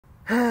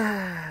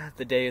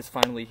The day is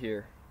finally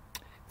here.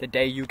 The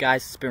day you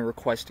guys have been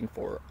requesting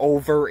for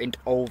over and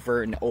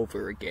over and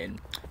over again.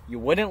 You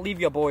wouldn't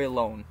leave your boy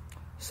alone,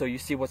 so you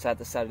see what's at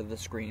the side of the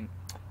screen.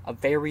 A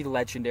very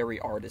legendary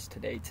artist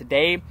today.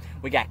 Today,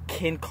 we got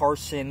Ken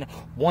Carson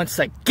once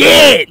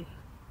again!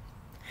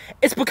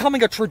 It's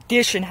becoming a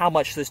tradition how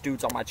much this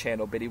dude's on my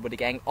channel, Biddy with the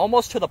gang.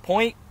 Almost to the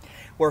point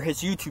where his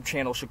YouTube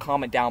channel should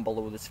comment down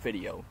below this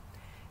video.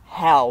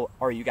 How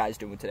are you guys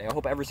doing today? I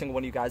hope every single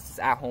one of you guys is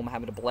at home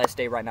having a blessed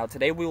day right now.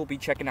 Today we will be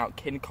checking out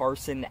Ken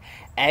Carson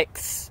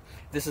X.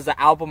 This is an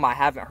album I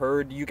haven't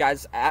heard. You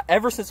guys,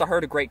 ever since I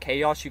heard A Great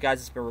Chaos, you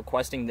guys have been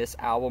requesting this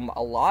album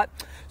a lot.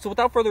 So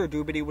without further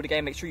ado, Biddy with the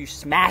gang, make sure you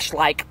smash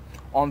like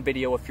on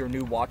video if you're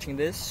new watching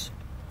this.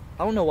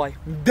 I don't know why.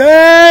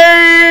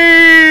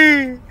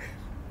 Dang!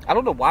 I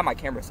don't know why my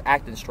camera's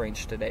acting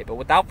strange today, but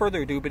without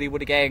further ado, Biddy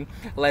with the gang,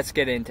 let's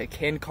get into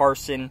Ken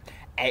Carson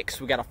X.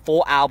 We got a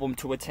full album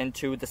to attend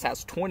to. This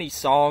has 20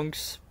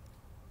 songs.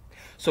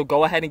 So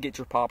go ahead and get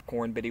your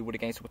popcorn, Biddy with the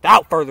gang. So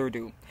without further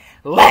ado,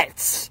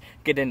 let's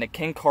get into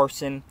Ken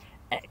Carson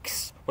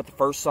X, with the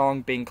first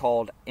song being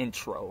called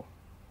Intro.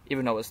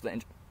 Even though it's the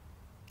intro.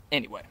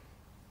 Anyway.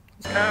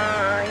 He's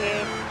not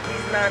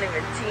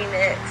even Teen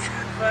X.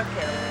 Fuck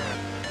him.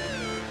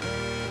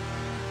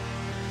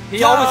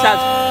 He always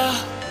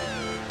has...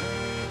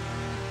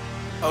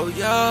 Oh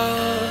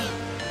yeah.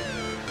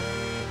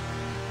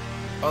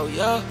 Oh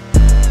yeah.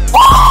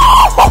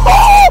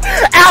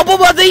 Oh!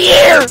 Album of the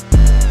year!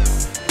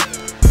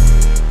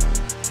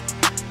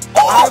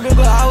 I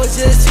remember I was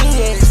just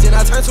teenage, then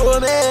I turned to a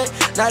man.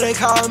 Now they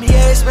call me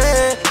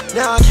X-Man.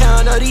 Now I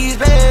count all these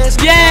bands.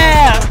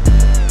 Yeah!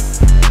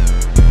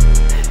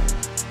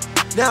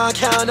 Now I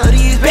count all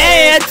these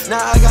bands.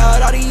 Now I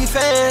got all these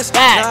fans.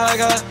 Now I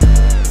got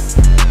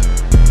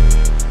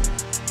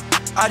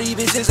all these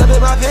bitches up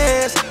in my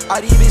pants.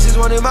 All these bitches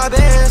wanting my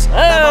bands.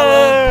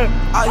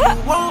 All you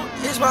want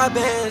is my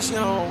bands. You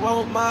don't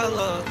want my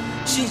love.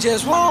 She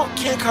just want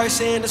Ken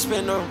Carson to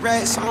spend the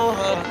racks on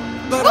her.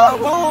 But I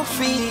won't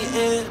feed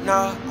in,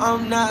 nah,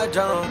 I'm not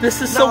dumb.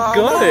 This is so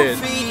good. I won't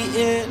feed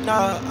in,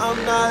 nah,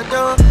 I'm not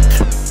dumb.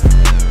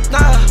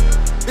 Nah,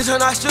 bitch, I'm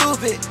not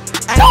stupid.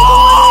 I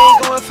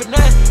ain't going for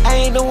nothing. I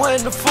ain't the one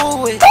to fool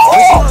with.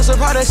 When she wants a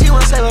product, she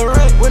wants Saint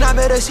Laurent. When I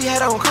met her, she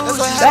had on cruise.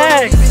 That's what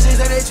happened. These bitches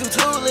that they too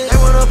toothless. They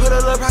wanna put a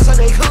little price on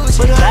they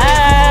coochie.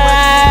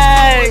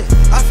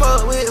 I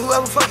fuck with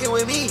whoever fucking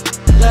with me.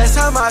 Last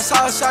time I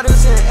saw Shawty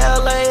was in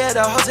LA at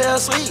a hotel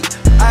suite.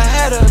 I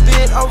had a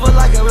bit over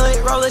like a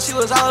link roller, she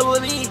was all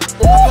over me. I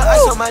put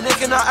ice on my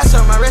neck and now ice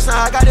on my wrist,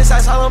 now I got this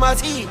ice all on my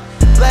teeth.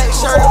 Black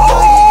shirt,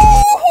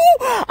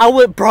 I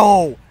would,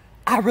 bro,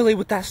 I relate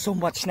with that so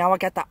much. Now I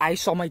got the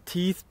ice on my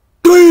teeth.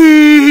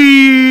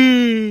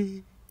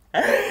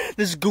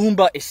 This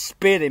Goomba is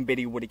spitting,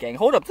 Biddy with the gang.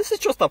 Hold up, this is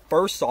just the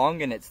first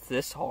song and it's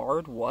this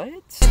hard? What?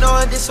 You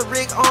know, this a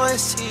Rick on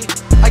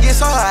shit. I get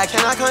so high, I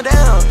cannot come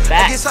down.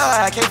 Back. I get so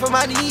high, I came from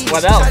my knees.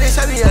 What else? Shawty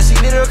tell me that she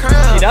need a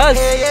crown. She does.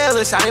 Hell yeah,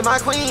 let's shout it my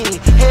queen.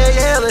 Hell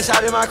yeah, let's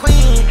shout it my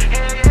queen.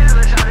 Hell yeah,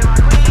 let's shout it my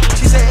queen.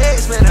 She said,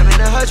 X-Man, I'm in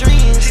her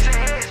dreams. She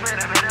said, X-Man,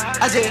 I'm in her dreams.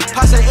 I just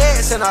popped some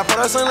X and I put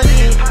her some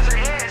lean.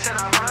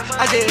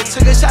 I just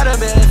took a shot of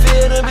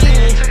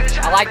methamphetamine.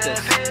 I like this.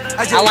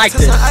 I like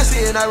this. I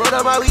see and I rolled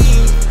up my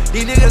weed.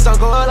 These niggas don't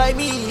go out like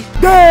me.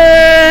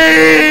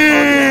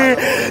 Dang!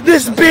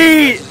 This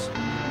beat!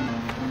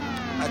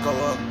 I go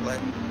up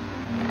like...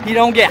 He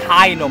don't get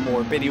high no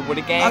more, Biddy with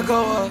the gang. I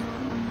go up.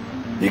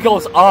 He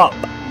goes up.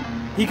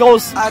 He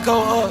goes... I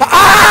go up.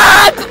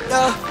 Ah!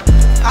 Yeah.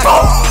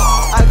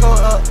 I go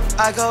up.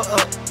 I go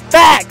up.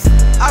 Facts!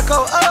 I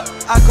go up.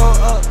 I go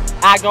up.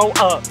 I go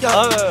up.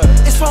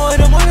 It's 4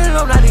 in the morning,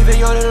 I'm not even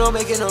yawning, I'm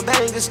making no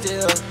bangers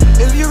still.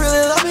 If you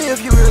really love me,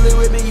 if you really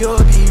with me, you'll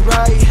be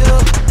right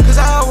here. Cause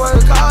I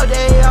work all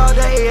day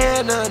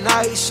and the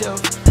night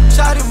shift.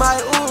 Shawty might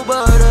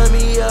Uber to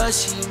me,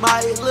 she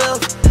might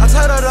lift. I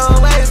told her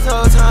don't waste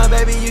no time,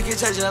 baby, you can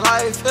change your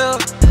life here.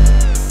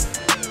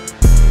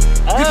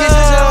 You can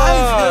change your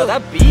life here.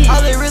 That beat. All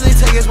they really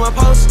take is one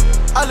post,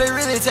 all they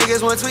really take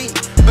is one tweet.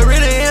 But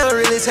really, it don't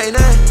really take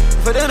nothing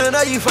for them to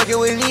know you fucking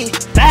with me.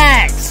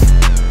 Facts!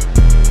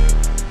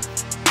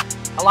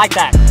 I like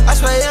that. I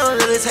swear it don't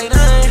really take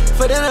nothing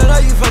for them to know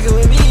you fucking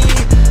with me.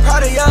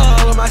 Proud of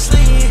y'all on my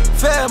sleeve,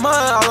 fair mine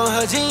all on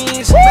her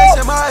jeans.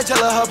 Mason my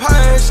tell her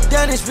purse.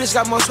 Damn, this bitch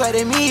got more sweat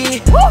than me.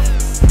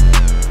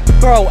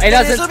 Bro, it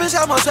doesn't. This bitch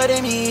got more sweat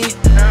than me. He's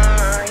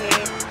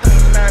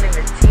not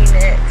even Teen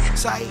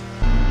X. Sight.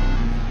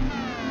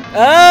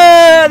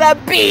 That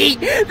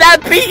beat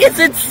is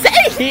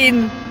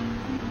insane.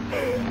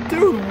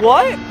 Dude,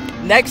 what?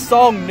 Next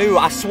song, New.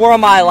 I swear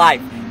on my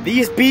life,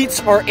 these beats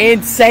are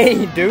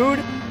insane, dude.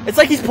 It's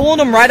like he's pulling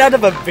them right out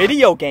of a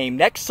video game.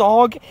 Next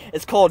song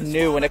is called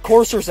New, and of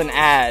course there's an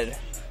ad.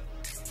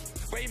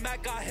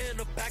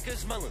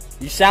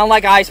 You sound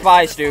like Ice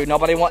Spice, dude.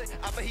 Nobody want...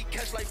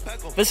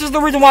 This is the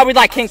reason why we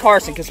like Ken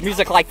Carson, because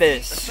music like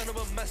this.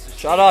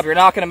 Shut up, you're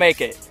not gonna make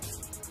it.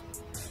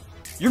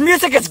 Your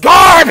music is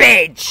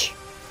garbage!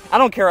 I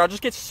don't care. I'll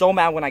just get so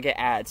mad when I get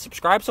ads.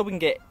 Subscribe so we can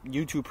get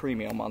YouTube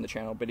Premium on the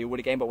channel, WITTY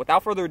Woody Game. But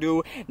without further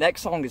ado,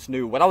 next song is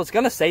new. What I was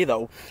gonna say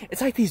though, it's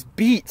like these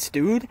beats,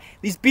 dude.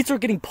 These beats are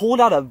getting pulled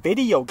out of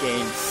video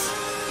games.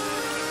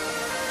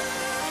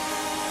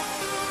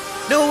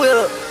 New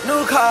whip,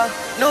 new car,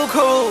 new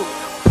cool.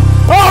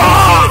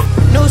 Ah!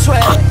 New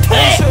swag,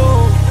 new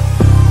shoe.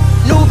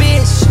 New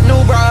bitch,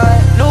 new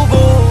bride, new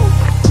boo.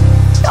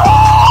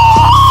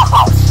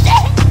 Oh,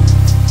 shit!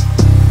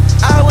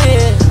 I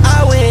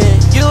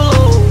win, you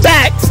lose.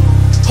 Facts!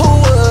 Who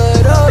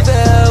would have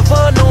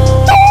ever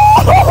known?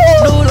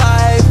 New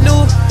life,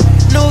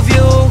 new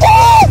view.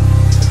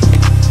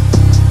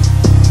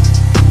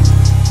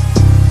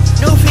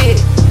 New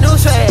fit, new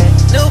swag,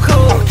 new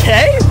cool.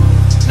 Okay.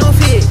 New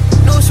fit,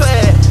 new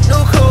swag,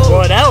 new cool.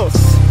 What else?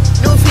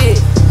 New fit,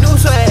 new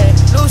swag,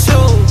 new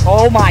shoes.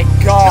 Oh my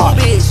New god.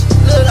 bitch,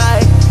 look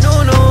like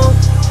no.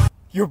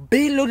 Your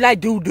beat look like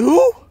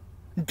doo-doo?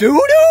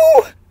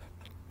 Doo-doo?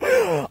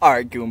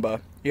 Alright, Goomba.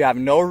 You have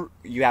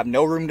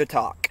no room to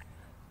talk.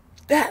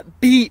 That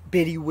beat,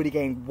 WITTY Woody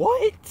Gang,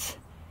 what?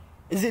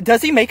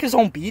 Does he make his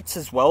own beats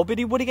as well,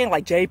 WITTY Woody Gang?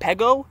 Like J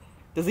Pego?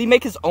 Does he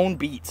make his own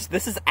beats?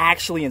 This is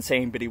actually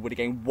insane, WITTY Woody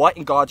Gang. What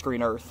in God's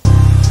green earth?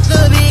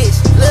 Little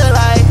bitch, look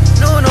like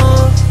no.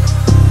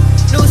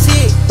 New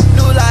shit,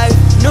 new life,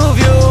 new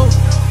view.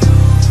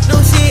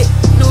 New shit,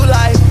 new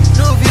life,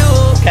 new view.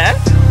 Okay.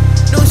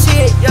 New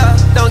shit, yeah.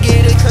 Don't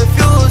get it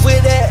confused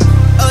with that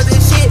other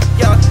shit,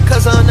 yeah.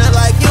 Cause I'm not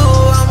like you,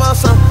 I'm on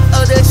some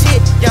other shit,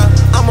 yeah.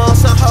 I'm on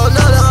some whole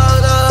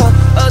nother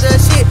other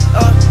shit,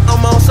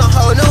 I'm on some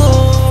whole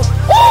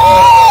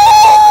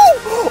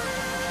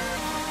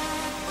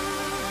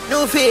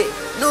new fit,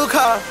 new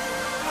car,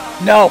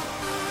 No.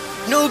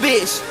 new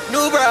bitch,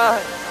 new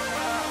bride.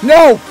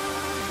 No!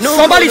 New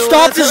Somebody blue,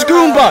 stop new this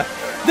turn Goomba!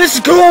 This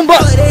Goomba!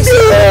 Put that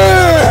shit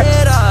Yeah!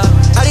 head up.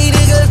 All these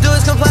niggas do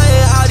is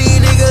complain, all these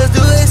niggas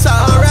do is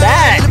talk. I'm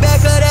riding in the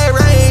back of that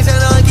range and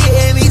I'm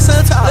getting me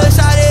some talk. Lil'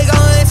 shawty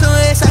going too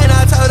insane,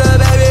 I told her,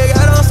 baby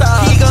girl, don't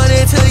stop. Keep going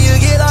until you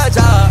get a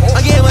job.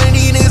 I'm getting one of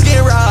these niggas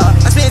getting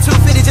robbed. I spent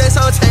 $250 just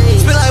on chain.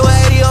 Spent like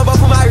 180 on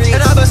both of my rings.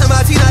 And I bustin'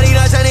 my T90,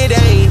 not Johnny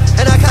Dane.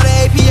 And I caught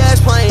an APS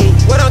plane.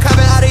 What I'm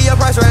copping out of your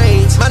price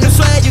range. My new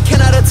swag you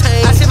cannot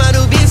attain. I see my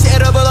new bitch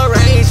edible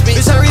arrangement.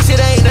 Bitch, I reach it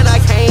ain't and I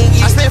can't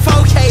get. I spent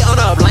 4K on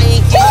a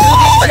blanket.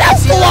 Oh,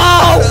 that's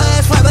low!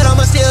 Last fight, but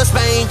I'ma still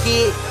spank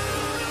it.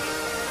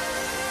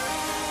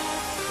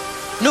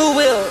 New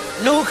wheel,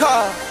 new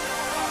car,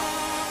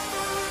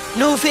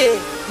 new fit,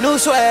 new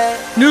swag,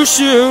 New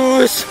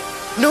shoes!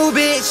 new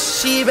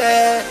bitch, she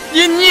bad.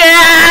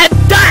 Yeah!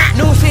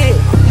 New fit,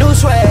 new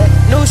swag,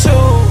 new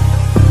shoe,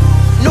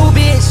 new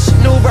bitch,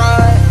 new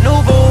bride,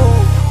 new boo.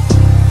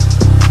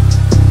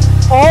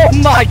 Oh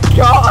my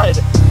god!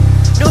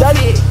 New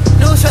fit,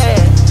 new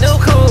swag, new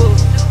cool.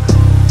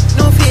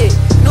 New fit,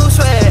 new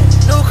swag,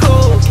 new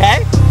cool.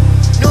 Okay?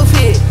 New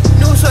fit,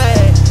 new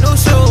swag, new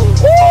shoe.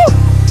 Woo!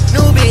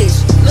 New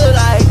bitch, look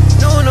like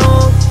no.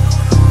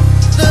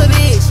 Little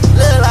bitch,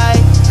 look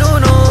like no.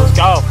 Let's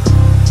go.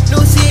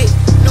 New shit,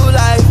 new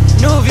life,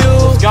 new view.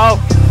 Let's go.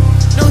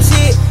 New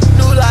shit,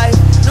 new life,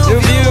 new New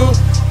view.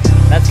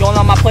 view. That's going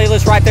on my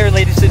playlist right there,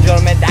 ladies and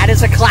gentlemen. That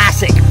is a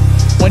classic.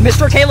 When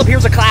Mr. Caleb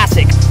hears a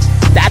classic,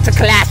 that's a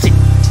classic.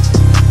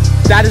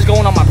 That is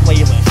going on my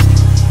playlist.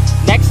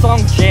 Next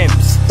song,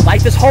 Gems.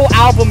 Like, this whole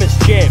album is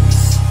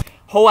gems.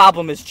 Whole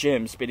album is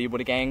gems, WITTY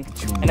Woody Gang.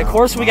 And of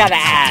course, we gotta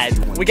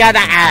add. We gotta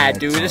add,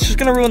 dude. It's just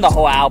gonna ruin the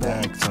whole album.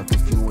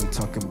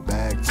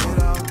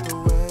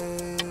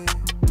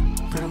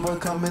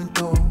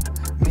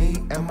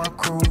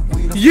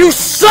 You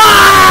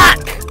suck!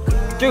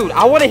 Dude,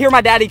 I want to hear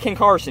my daddy Ken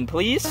Carson,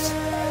 please.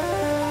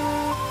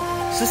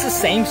 Is this the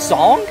same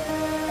song?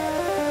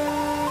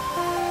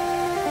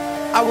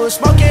 I was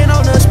smoking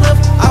on a spliff,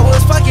 I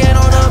was fucking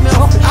on a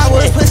milk. I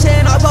was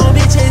pushing up on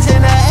bitches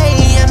in the A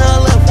and the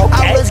lip.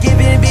 I was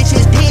giving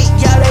bitches dick,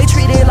 yeah, they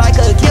treat it like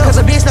a gift. Cause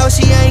a bitch know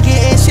she ain't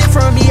getting shit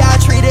from me, I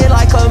treat it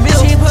like a meal.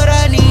 She put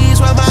her knees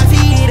where my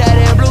feet at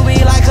and blew me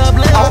like a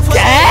blimp.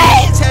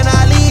 Okay. And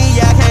I leave,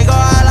 yeah, I can't go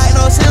out like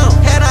no simp.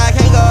 And I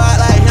can't go out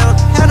like him,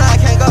 and I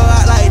can't go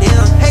out like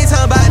them. Hey,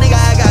 talking about nigga,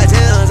 I got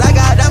gems, I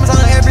got diamonds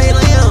on every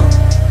limb.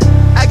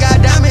 I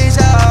got diamonds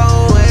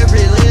on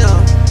every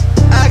limb.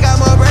 I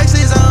got more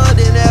bracelets on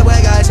than that boy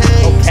got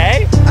chains.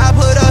 Okay. I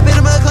put up in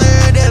a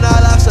McLaren, then I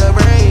lost a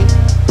brain.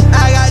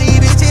 I got these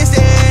bitches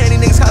staring,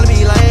 these niggas calling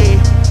me lame.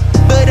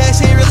 But that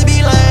shit really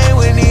be lame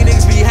when these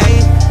niggas be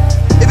hating.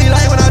 It be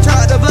lame when I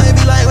try to blunt, it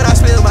be lame when I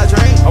spill my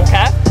drink.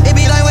 Okay. It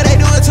be lame when they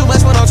doing too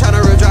much when I'm trying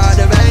to withdraw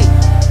the bank.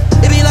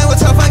 It be lame when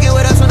tough fucking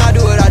with us when I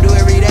do it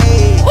every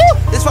day. Woo.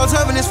 This for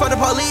tough and this for the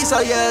police, so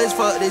yeah, it's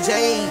for the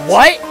J.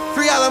 What?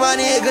 Free all of my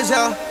niggas,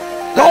 y'all.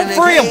 Don't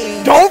free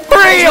him! Don't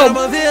free him! I'm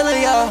a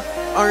villain, y'all.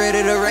 I'm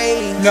ready to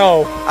rage.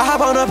 No. I hop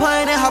on a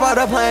plane and hop out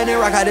the plane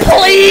and rock out the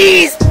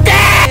Please!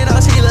 Dad! and I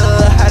see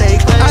love how they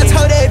claim. I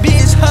told that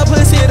bitch her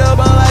pussy up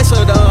on like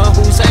Saddam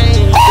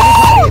Hussein. Let me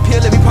pop that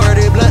pill, let me pour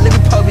that blunt, let me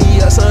pour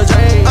me up some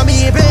drain. I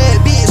mean bad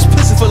bitch,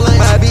 pussy for lunch.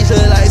 My bitch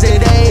look like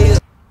Zendaya.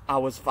 I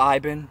was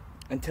vibing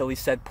until he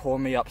said, pour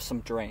me up some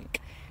drink.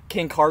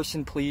 Ken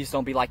Carson, please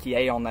don't be like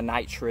Ye on the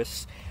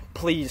nitrous.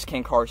 Please,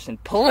 Ken Carson,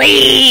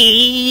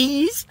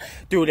 please!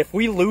 Dude, if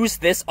we lose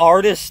this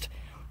artist,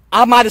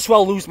 I might as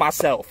well lose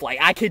myself. Like,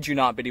 I kid you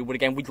not, Biddy Wood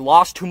again. We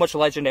lost too much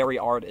legendary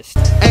artists.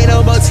 Ain't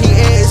no more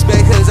TX,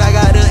 because I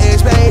got the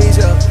X page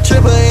up.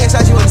 Triple X,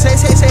 all she wanna say.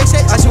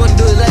 All she wanna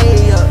do is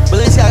lay up.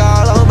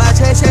 Balenciaga all on my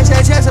chest,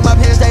 and my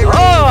pants they raised.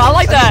 Oh, I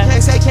like that.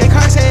 Can't say Ken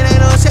Carson,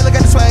 ain't no shit. Look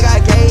at the swag I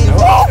gave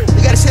up.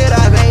 Look at the shit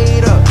I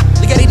made up.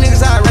 Look at these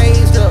niggas I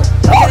raised up.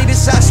 Look at these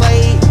bitches I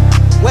slayed.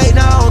 Wait,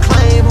 now I don't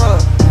claim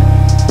her.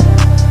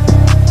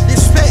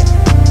 Disrespect.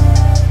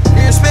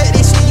 You respect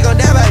this shit, you gon'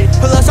 die about it.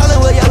 Pull up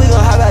solid wood, yeah, we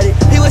gon' hop about it.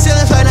 He was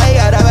selling fun, now he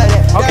got die about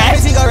it. Okay.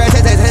 He go right,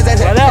 what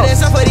else? And then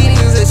some for these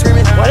niggas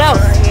screaming. What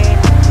else?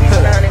 He's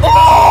not even a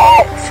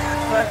T-Nex.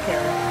 Fuck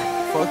him.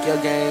 Fuck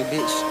your game,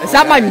 bitch. Is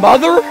that my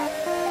mother?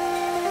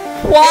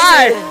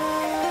 Why?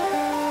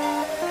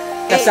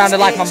 That sounded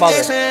like my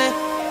mother.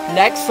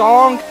 Next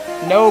song,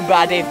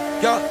 Nobody.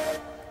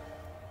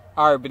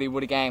 Alright, Biddy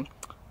Woody gang.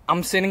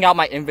 I'm sending out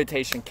my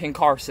invitation. Ken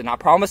Carson, I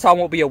promise I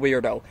won't be a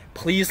weirdo.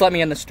 Please let me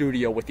in the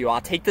studio with you.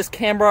 I'll take this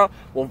camera,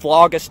 we'll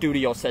vlog a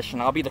studio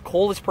session. I'll be the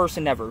coolest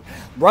person ever.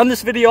 Run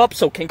this video up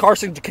so Ken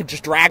Carson can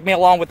just drag me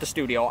along with the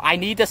studio. I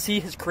need to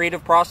see his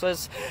creative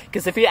process,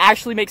 because if he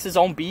actually makes his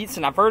own beats,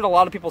 and I've heard a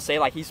lot of people say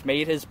like he's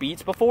made his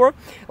beats before,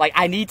 like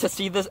I need to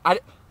see this.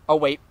 Oh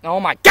wait,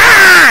 oh my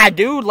god,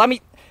 dude, let me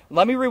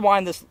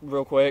rewind this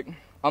real quick.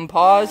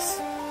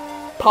 Unpause.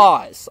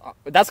 Pause.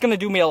 That's gonna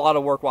do me a lot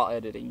of work while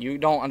editing. You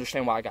don't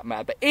understand why I got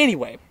mad. But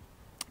anyway,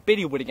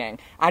 Biddy Woody gang.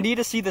 I need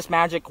to see this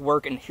magic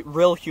work in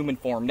real human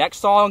form. Next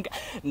song,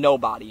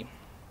 Nobody.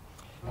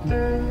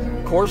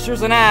 Of course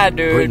there's an ad,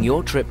 dude. Bring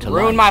your trip to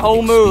Ruin life my whole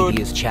with mood.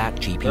 Expedia's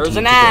ChatGPT There's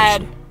an integration.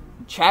 ad.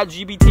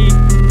 ChatGPT.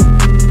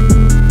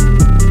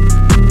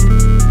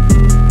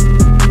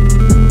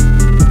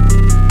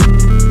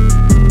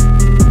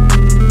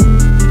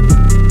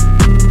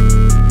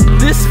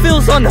 This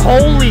feels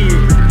unholy.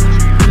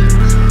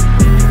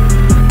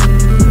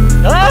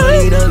 I don't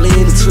need no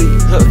lean to tweet.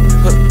 I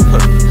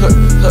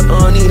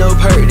don't need no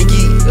perk to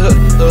geek.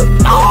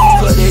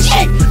 Fuck that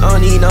shit. I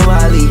don't need no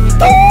Molly.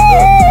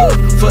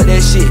 Fuck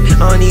that shit.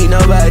 I don't need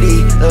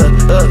nobody.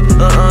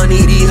 I don't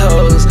need these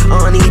hoes.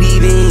 I don't need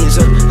these beans. I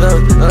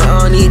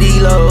don't need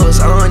these lows.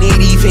 I don't need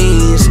these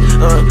fiends.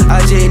 I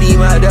just need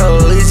my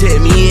dough. It's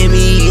at me and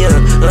me.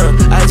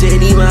 I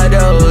just need my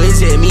dough.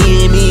 It's at me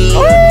and me.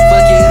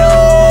 Fuck it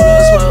all. No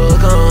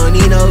smoke. I don't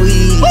need no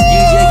weed.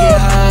 You just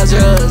get high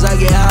drugs. I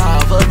get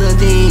high for the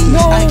things.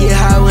 I get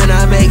high when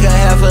I make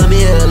 $500,000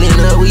 in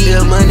a week.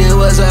 Money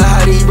was a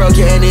how these broke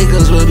ass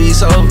niggas would be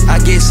so. I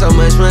get so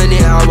much money,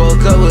 I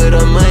woke up with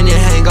a money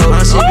hangover.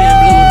 I'm sipping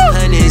blue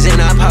honeys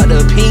and I popped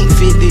a pink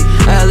 50.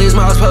 Alice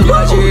Moss post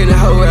my jury in the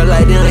whole world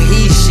like damn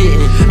he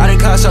shitting. I done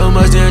cost so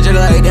much damn just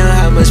like damn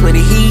how much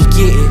money he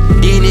getting.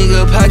 These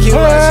nigga pocket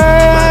watch,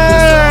 my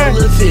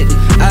pistol look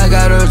 50. I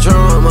got a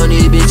drum on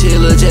this bitch, it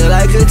look just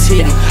like a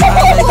titty.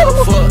 I make a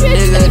fuck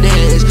nigga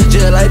dance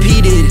just like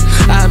P Diddy.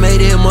 I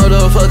made it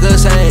motherfucker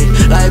sing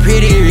like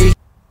Pretty Rick.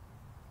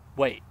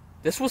 Wait,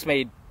 this was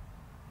made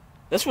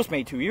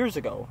 2 years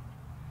ago.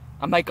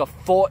 I make a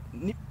full,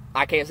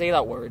 I can't say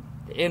that word,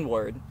 the N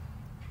word.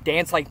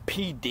 Dance like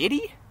P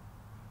Diddy?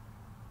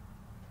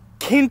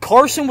 Ken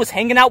Carson was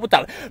hanging out with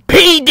the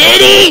P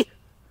Diddy?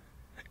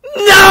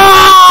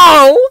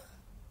 No!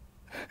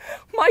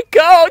 My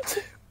goat!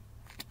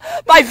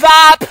 My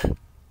VAP!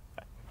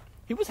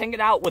 He was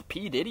hanging out with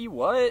P Diddy?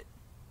 What?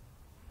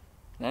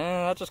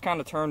 Nah, that just kind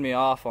of turned me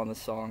off on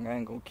this song. I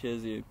ain't gonna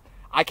kiss you.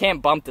 I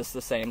can't bump this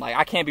the same. Like,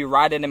 I can't be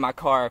riding in my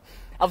car.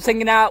 I was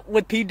hanging out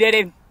with P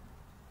Diddy.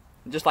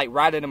 Just, like,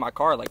 riding in my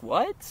car. Like,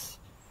 what?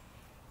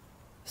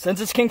 Since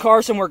it's Ken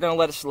Carson, we're gonna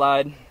let it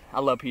slide. I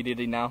love P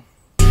Diddy now.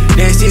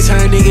 That shit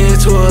turn nigga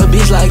into a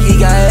bitch like he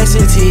got ass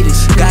and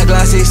titties. Got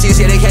gloss 6,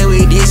 yeah, they came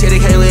with this, yeah, they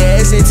came with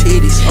ass and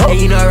titties. And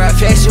you know I rap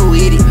fashion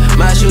with it.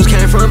 My shoes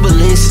came from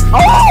Balenciaga.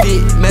 My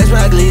fit match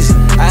my glizzy.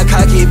 I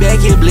cock it back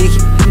and blick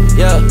it.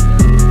 Yeah.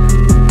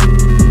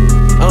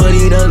 I don't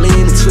need no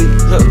lean to tweet.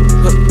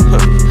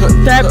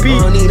 That beat.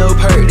 I don't need no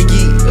perk to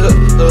geek.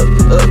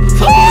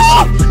 Fuck that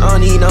shit. I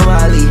don't need no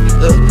Molly.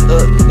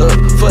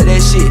 Fuck that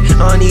shit.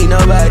 I don't need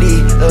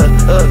nobody.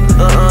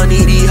 I don't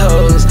need these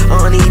hoes. I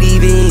don't need these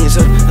beans.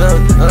 I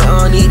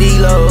don't need these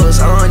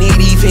lows. I don't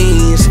need these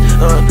fiends.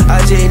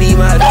 I just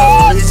need my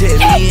dough. It's at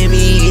me and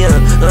me.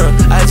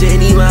 I just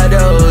need my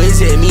dough.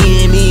 It's at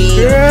me and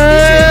me.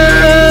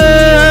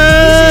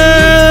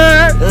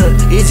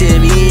 It's at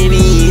me and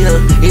me.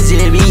 It's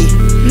at me.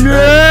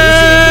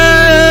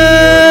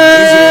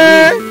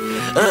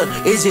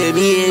 It's just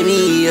me and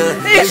me.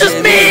 It's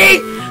just me!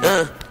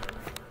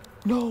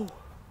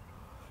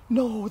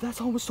 No, that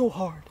song was so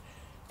hard.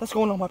 That's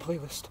going on my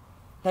playlist.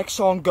 Next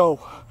song, go.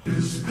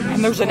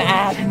 And there's an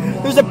ad.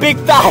 There's a big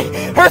thigh.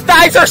 Her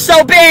thighs are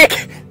so big!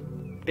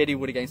 Biddy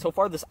Woody gang. So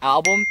far, this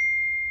album...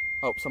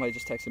 Oh, somebody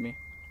just texted me.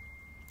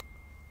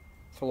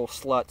 It's a little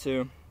slut,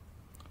 too.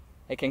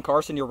 Hey, Ken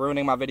Carson, you're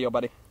ruining my video,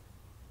 buddy.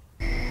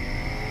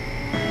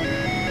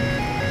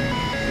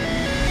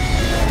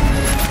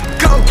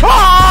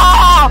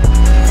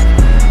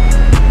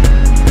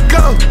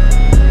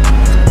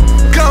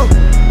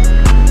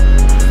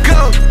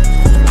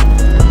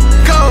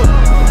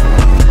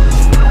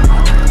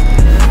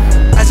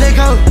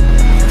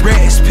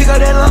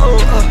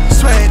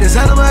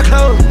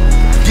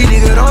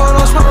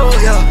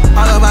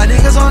 my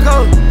niggas on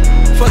go.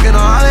 Fucking on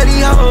all of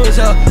these hoes,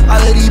 yo.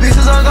 All of these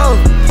bitches on go.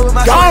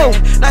 Go!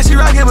 Now she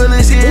rockin'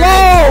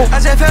 Balenciaga.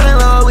 I just fell in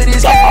love with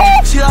this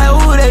guy. She like,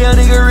 ooh, that young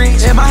nigga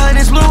rich. And my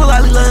honey blue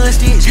like Lilo and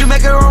Stitch. You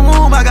make her a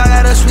room, I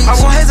got a switch. I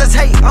won't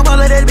hesitate, I'ma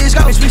let that bitch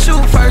go. Bitch, we shoot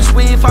first,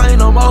 we ain't fighting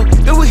no more.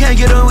 If we can't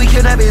get her, we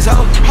kill that bitch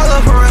hoe. Hold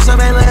up for ransom,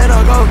 ain't let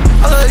her go.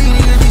 All of these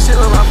niggas be shit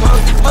on my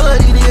phone. All of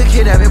these niggas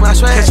kidnapping my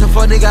swag. Catch a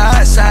fuck nigga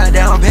outside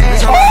down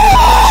pants.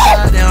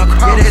 Upside down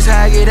cross. Yeah, that's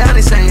how I get down,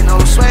 this ain't no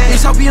swag.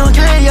 It's hope you on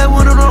gang, yeah,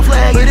 one of them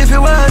flag. But if it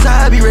was,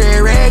 I'd be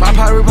red rag. My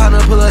pirate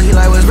partner pull up, he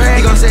like, what's rag?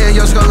 He gon' say,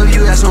 yo, skull of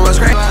you, that's what's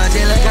crack.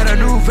 Got a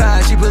new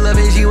vibe, she pull up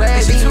and she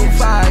wag. She too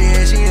fire,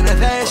 yeah, she in the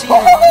fashion.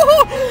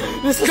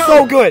 This is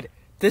so good.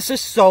 This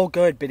is so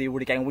good, Bitty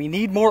Woody Gang. We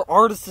need more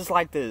artists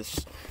like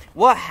this.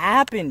 What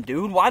happened,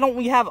 dude? Why don't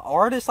we have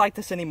artists like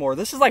this anymore?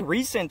 This is like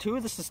recent, too.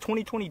 This is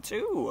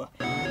 2022. Oh!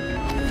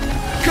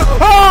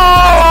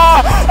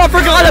 I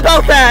forgot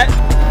about that.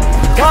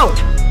 Go.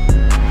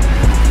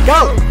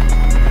 Go.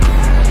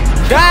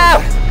 Go.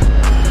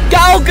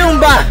 Go,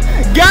 Goomba.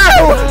 Go.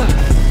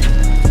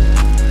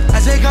 I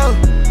say go.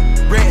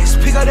 Rest,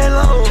 pick up that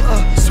load.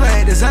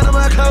 Swag, design of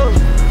my clothes.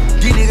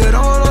 These niggas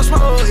don't want no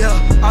smoke,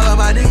 yeah. All of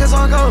my niggas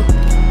on go.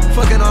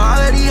 Fucking on all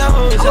of these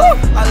hoes,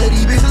 yeah. All of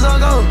these bitches on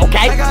go.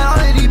 Okay. I got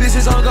all of these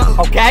bitches on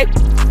go. Okay.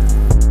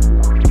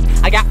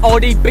 I got all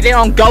these bitches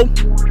on go.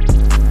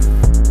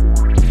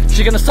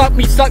 She gonna suck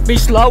me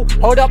slow.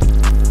 Hold up.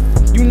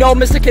 You know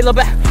Mr. Killer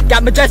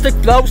got majestic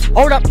flows.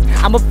 Hold up.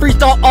 I'm a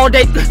freestyle all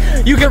day.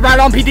 You can ride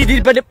on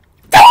PDD, but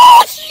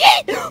oh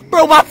shit!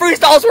 Bro, my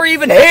freestyles were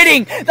even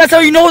hitting. That's how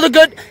you know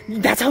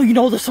that's how you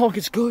know the song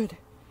is good.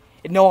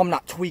 And no, I'm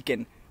not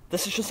tweaking.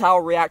 This is just how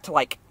I react to,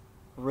 like,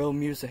 real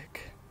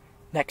music.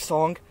 Next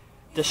song,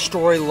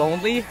 Destroy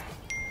Lonely.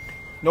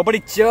 Nobody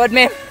told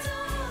me.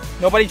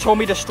 Nobody told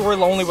me Destroy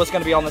Lonely was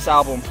going to be on this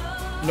album.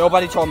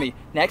 Nobody told me.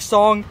 Next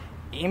song,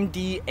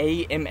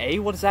 MDAMA.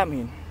 What does that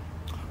mean?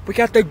 We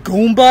got the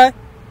Goomba,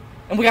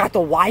 and we got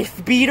the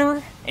wife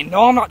beater. And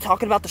no, I'm not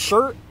talking about the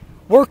shirt.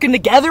 Working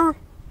together.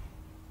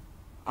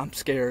 I'm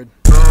scared.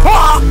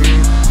 Ah!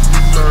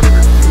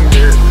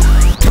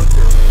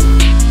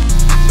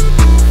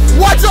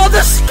 What's on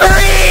the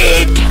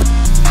screen?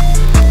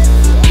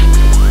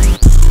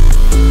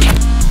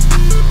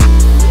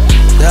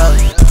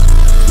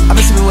 I've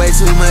been sipping way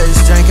too much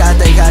drink, I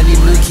think I need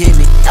a new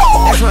kidney.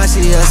 That's when I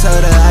see a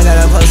soda, I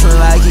gotta post one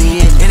like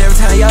it. And every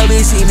time y'all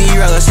bitch see me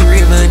roll, she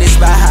reminisce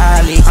by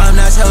highly. I'm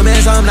not so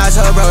mess, I'm not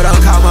so bro, don't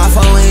call my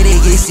phone when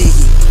it gets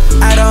sticky.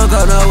 I don't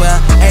go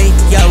nowhere, ayy,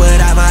 yo,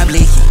 without my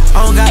blicky.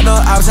 I don't got no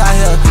outside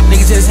here,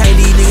 niggas just hate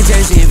these, niggas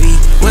just envy.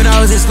 When I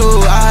was in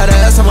school, I had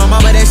a ask my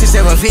mama that shit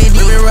said was 50.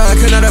 Women run,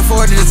 could not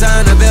afford to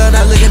design a bill,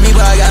 now look at me,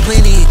 but I got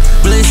plenty.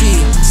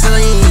 Blincy,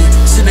 Celine,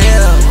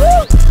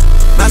 Chanel.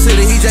 My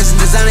city, he dressed in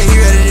designer, he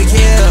ready to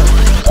kill.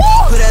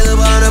 Put that little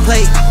boy on the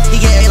plate,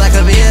 he get ate like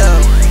a meal.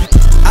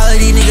 All of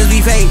these niggas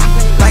be fake,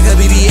 like a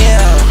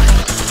BBL.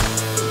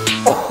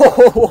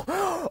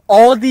 Oh,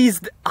 all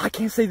these, I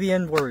can't say the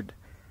N-word.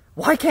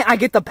 Why can't I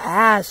get the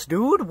pass,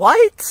 dude?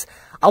 What?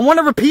 I want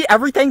to repeat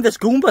everything this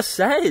Goomba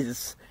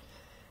says.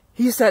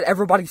 He said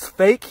everybody's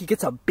fake, he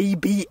gets a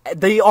BB,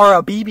 they are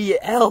a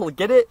BBL,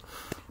 get it?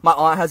 My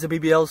aunt has a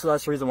BBL, so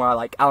that's the reason why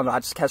I don't know, I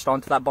just catched on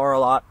to that bar a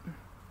lot.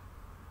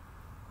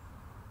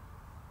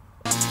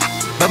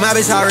 But my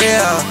bitch not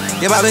real,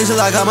 yeah, my bitch look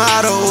like a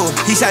model, ooh.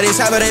 He shot his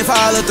shot but ain't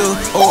follow through,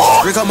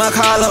 ooh. Rick on my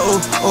collar,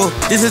 ooh, ooh.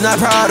 This is not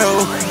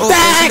Prado, ooh.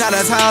 She got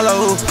a Tyler,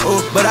 ooh, ooh.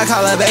 But I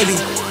call her baby.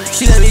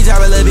 She let me drive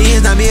a little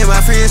Benz, not me and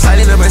my friends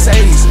sliding a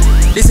Mercedes.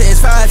 This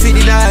is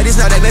 559, this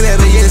not that baby,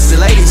 but yeah, it's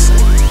the latest.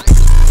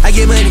 I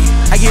get money,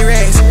 I get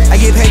racks, I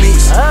get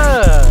payments.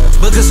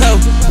 Book a soap,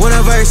 one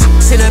a verse,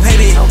 send a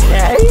payment.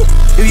 Okay.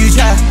 If you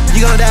try,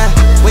 you gon' die,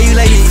 when you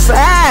lay this.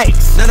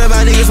 Facts! None of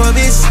my niggas want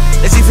miss,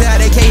 let's see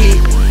how they can't hit.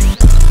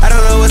 I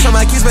don't know what's on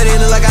my kids, but it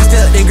look like I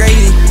stepped in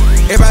gravy.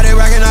 Everybody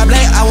rockin' all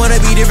black, I wanna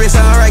be different,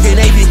 so I'm rockin'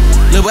 Navy.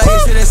 Lil' boy,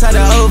 shit inside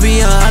the OV,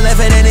 I left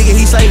at that nigga,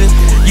 he slavin'.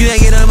 You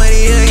ain't get no money,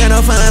 you ain't got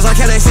no funds, I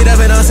can't sit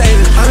up and I'm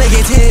saving. I'm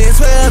making 10,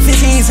 12,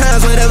 15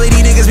 times whatever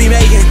these niggas be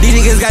making.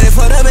 These niggas got it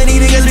fucked up and these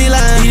niggas be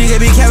lying. These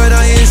niggas be capping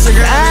on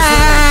Instagram.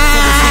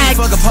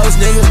 Fuck a post,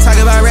 nigga.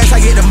 Talking about rats,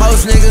 I get the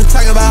most, nigga.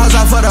 Talking about hoes,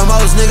 I fuck the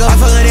most, nigga. I'm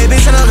fucking that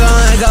bitch and I'm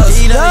going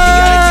ghost. You know, you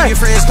gotta keep your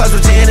friends close,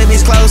 but your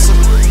enemies closer.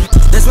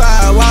 That's why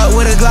I walk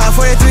with a Glock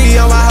 43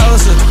 on my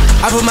holster.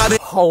 I put my bitch.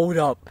 Hold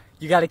up.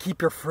 You gotta keep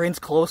your friends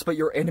close, but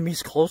your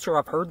enemies closer.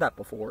 I've heard that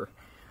before.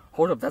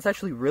 Hold up, that's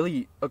actually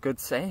really a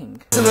good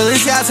saying. So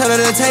I told her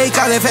to take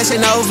all that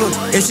fashion over.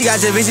 If she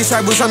got Da Vinci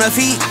stripe boots on her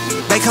feet,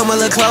 they come a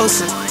little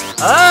closer.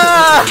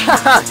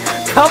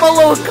 Come a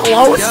little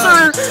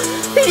closer?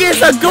 Yeah. He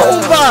is a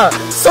Goomba!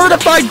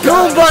 Certified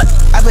Goomba!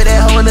 I put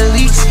that hoe in the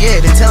leash, yeah,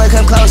 then tell her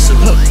come closer.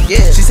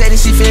 Yeah, she said that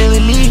she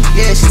feeling me,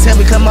 yeah, she tell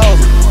me come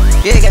over.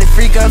 Yeah, got a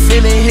freak, I'm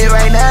feeling hit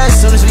right now as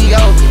soon as we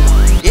go.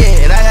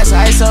 Yeah, and I got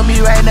some ice on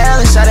me right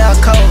now, let's shut out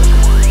cold.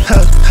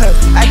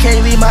 I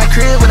can't leave my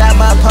crib without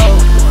my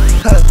pole.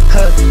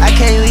 I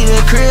can't leave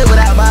the crib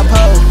without my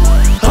pole.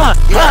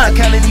 Yeah, I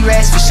counted these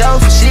rats for show,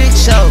 for shit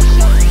show.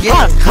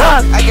 Yeah,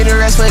 I get the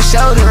rest for the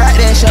show, to rock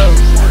that show.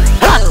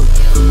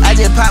 I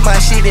just pop my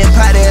shit and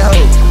pop that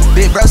hoe.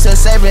 Big bro still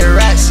saving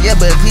rocks, yeah,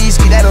 but please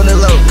keep that on the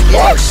low.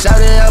 Yeah,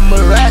 shout it, I'm a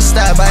rock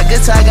star, by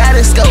good time I got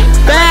a scope.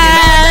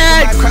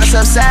 My cross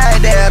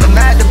upside down, I'm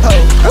not the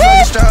Pope. I'm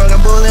really strong,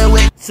 I'm bullying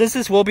with. Since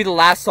this will be the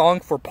last song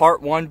for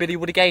part 1, Biddy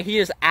Woody Gang, he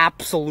is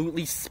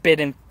absolutely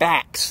spitting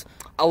facts.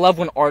 I love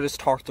when artists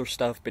talk their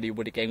stuff, Biddy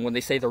Woody Gang, when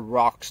they say they're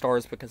rock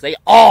stars, because they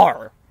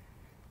are.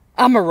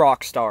 I'm a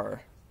rock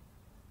star.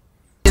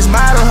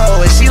 Model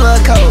hoe and she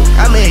look cold.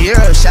 I'm in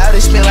Europe, shout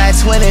it, spend like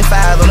 25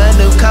 on a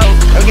new coat.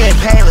 I'm getting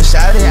painless,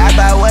 shout it, I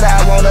buy what I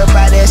want up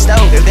by that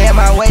stove. If they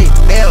my way,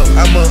 damn,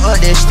 I'ma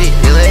up that shit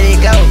and let it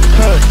go.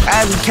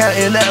 I been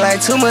counting up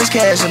like too much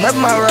cash and up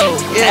my road.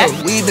 Yeah,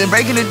 we been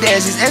breaking the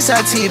dashes,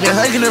 SRT been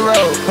hugging the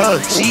road.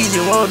 She just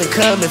wanna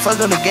come and fuck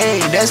on the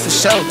game, that's for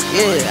sure.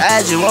 Yeah,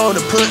 I just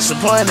wanna put some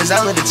pointers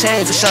all of the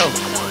chain for sure.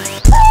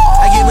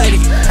 I get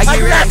money, I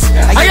get racks,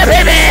 I get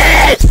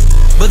payments.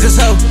 Book a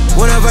soap,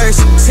 one a verse,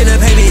 send a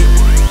payment.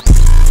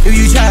 If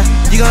you try,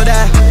 you gon'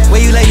 die.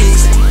 Where you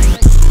ladies?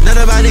 None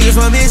of my niggas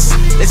want miss.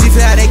 Let's see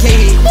how they can't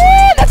hit.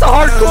 That's a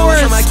hard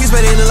chorus. My kids,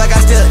 but they look like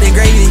I stepped in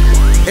gravy.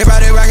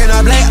 Everybody rockin'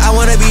 all black, I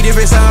wanna be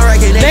different, so I'm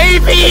rockin'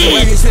 Navy.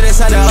 Working shit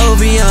inside the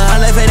OV,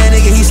 I left for that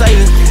nigga, he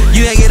slaving.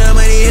 You ain't get no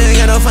money, you ain't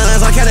got no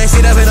funds, I count that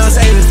shit up and I'm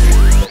saving.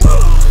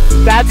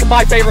 That's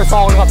my favorite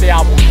song off the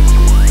album.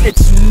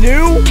 It's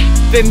new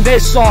than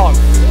this song.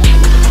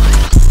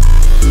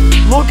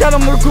 Look at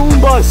them, they're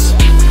Goombas.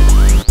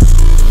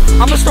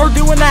 I'm gonna start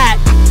doing that.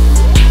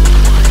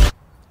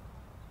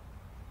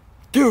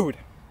 Dude,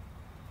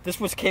 this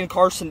was Ken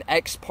Carson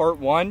X Part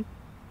 1.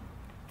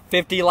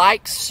 50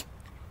 likes.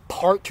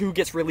 Part 2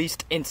 gets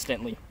released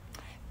instantly.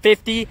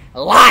 50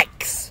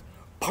 likes.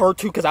 Part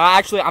 2, because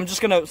I'm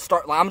just gonna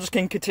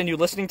continue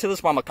listening to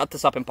this, but I'm gonna cut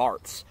this up in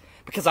parts.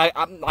 Because I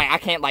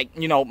can't, like,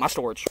 you know, my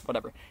storage,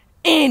 whatever.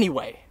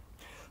 Anyway.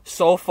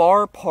 So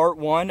far, part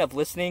 1 of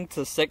listening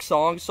to 6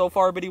 songs so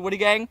far, Biddy Woody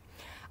Gang,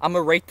 I'm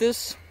going to rate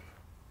this,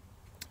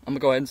 I'm going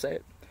to go ahead and say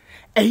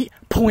it,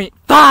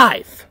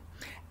 8.5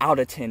 out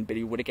of 10,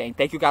 Biddy Woody Gang.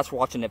 Thank you guys for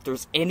watching. If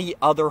there's any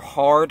other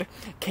hard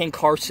Ken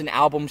Carson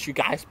albums you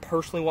guys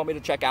personally want me to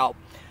check out,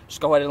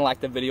 just go ahead and like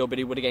the video,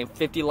 Biddy Woody Gang.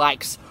 50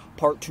 likes,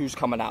 part 2's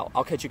coming out.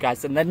 I'll catch you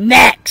guys in the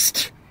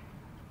next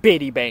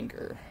Biddy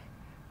Banger.